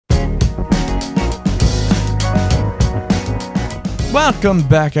Welcome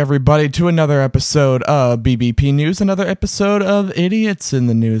back, everybody, to another episode of BBP News, another episode of Idiots in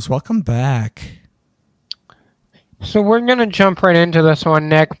the News. Welcome back. So we're going to jump right into this one,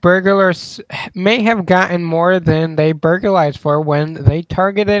 Nick. Burglars may have gotten more than they burglarized for when they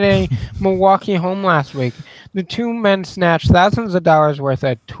targeted a Milwaukee home last week. The two men snatched thousands of dollars worth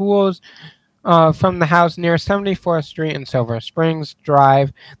of tools from the house near 74th Street and Silver Springs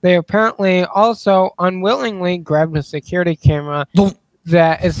Drive. They apparently also unwillingly grabbed a security camera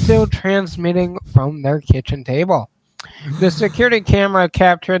that is still transmitting from their kitchen table. The security camera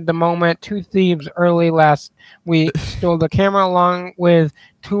captured the moment two thieves early last week stole the camera along with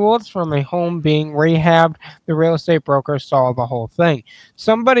tools from a home being rehabbed. The real estate broker saw the whole thing.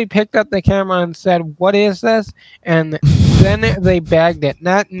 Somebody picked up the camera and said, "What is this?" And then they bagged it,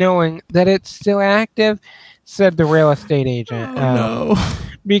 not knowing that it's still active, said the real estate agent. No.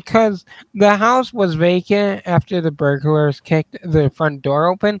 Because the house was vacant after the burglars kicked the front door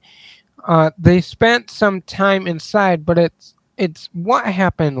open. They spent some time inside, but it's what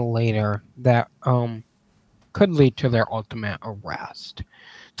happened later that could lead to their ultimate arrest.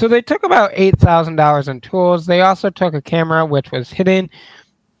 So they took about $8,000 in tools. They also took a camera which was hidden,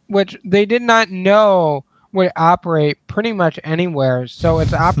 which they did not know would operate pretty much anywhere. So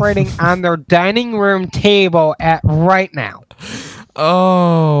it's operating on their dining room table right now.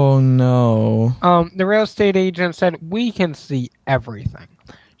 Oh, no. The real estate agent said, "We can see everything."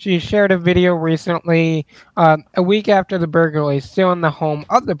 She shared a video recently, a week after the burglary, still in the home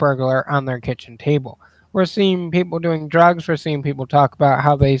of the burglar on their kitchen table. We're seeing people doing drugs. We're seeing people talk about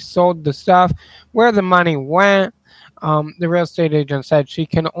how they sold the stuff, where the money went. The real estate agent said she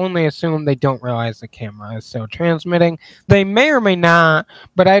can only assume they don't realize the camera is still transmitting. They may or may not,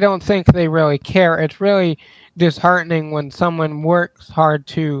 but I don't think they really care. It's really disheartening when someone works hard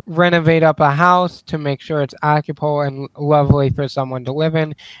to renovate up a house to make sure it's occupable and lovely for someone to live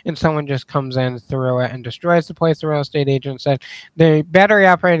in, and someone just comes in through it and destroys the place. The real estate agent said the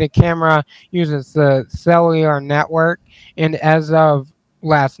battery-operated camera uses the cellular network, and as of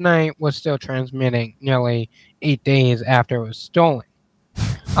last night was still transmitting nearly 8 days after it was stolen.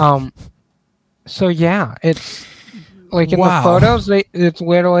 So yeah, it's like in the photos, it's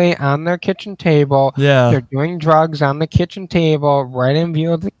literally on their kitchen table. Yeah. They're doing drugs on the kitchen table, right in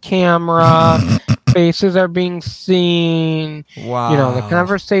view of the camera. Faces are being seen. Wow. You know, the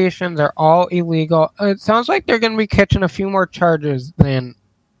conversations are all illegal. It sounds like they're going to be catching a few more charges than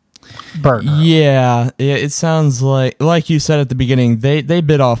burger. Yeah, it sounds like you said at the beginning, they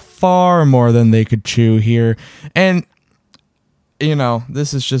bit off far more than they could chew here. And, you know,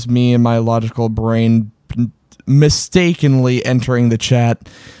 this is just me and my logical brain mistakenly entering the chat.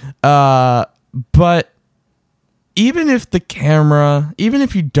 But even if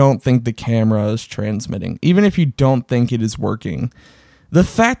you don't think the camera is transmitting, even if you don't think it is working, the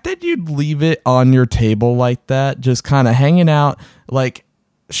fact that you'd leave it on your table like that, just kind of hanging out, like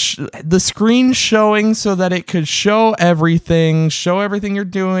the screen showing so that it could show everything you're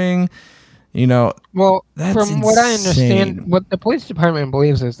doing, you know. Well, that's from insane. What I understand, what the police department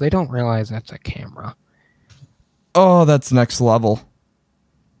believes is they don't realize that's a camera. Oh, that's next level.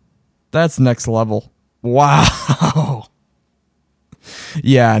 That's next level. Wow.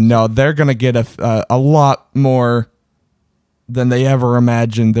 Yeah, no, they're going to get a lot more than they ever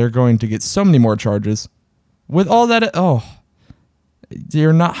imagined. They're going to get so many more charges. With all that,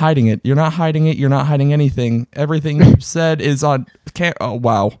 you're not hiding it. You're not hiding it. You're not hiding anything. Everything you've said is on camera. Oh,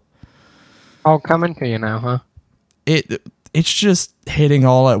 wow. All coming to you now, huh? It's just hitting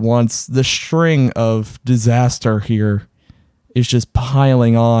all at once. The string of disaster here is just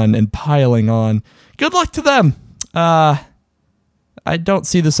piling on and piling on. Good luck to them. I don't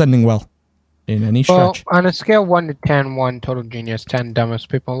see this ending well in any stretch. Well, on a scale 1 to 10, 1 total genius, 10 dumbest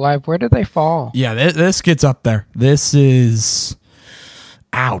people alive, where do they fall? Yeah, this gets up there. This is...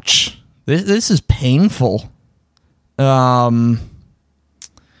 Ouch. This is painful. I'm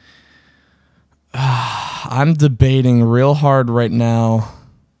debating real hard right now.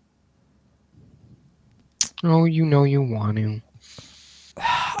 Oh, you know you want to.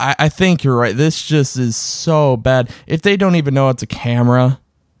 I think you're right. This just is so bad. If they don't even know it's a camera,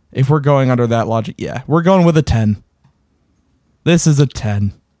 if we're going under that logic, yeah, we're going with a 10. This is a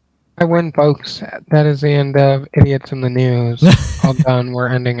 10. I win, folks. That is the end of Idiots in the News. All done. We're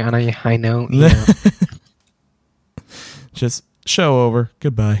ending on a high note. Yeah. Just show over.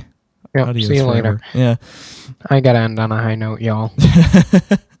 Goodbye. Yep, Adios see you forever. later. Yeah. I gotta end on a high note, y'all.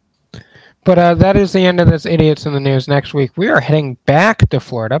 But that is the end of this Idiots in the News. Next week, we are heading back to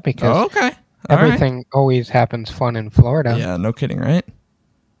Florida because everything always happens fun in Florida. Yeah, no kidding, right?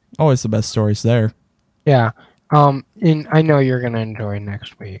 Always the best stories there. Yeah. And I know you're gonna enjoy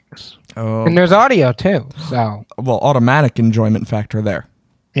next week's. Oh, And there's audio too, so well, automatic enjoyment factor there.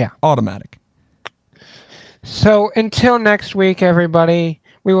 yeah. Automatic. So until next week, everybody,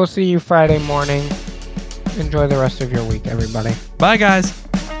 we will see you Friday morning. Enjoy the rest of your week, everybody. Bye, guys.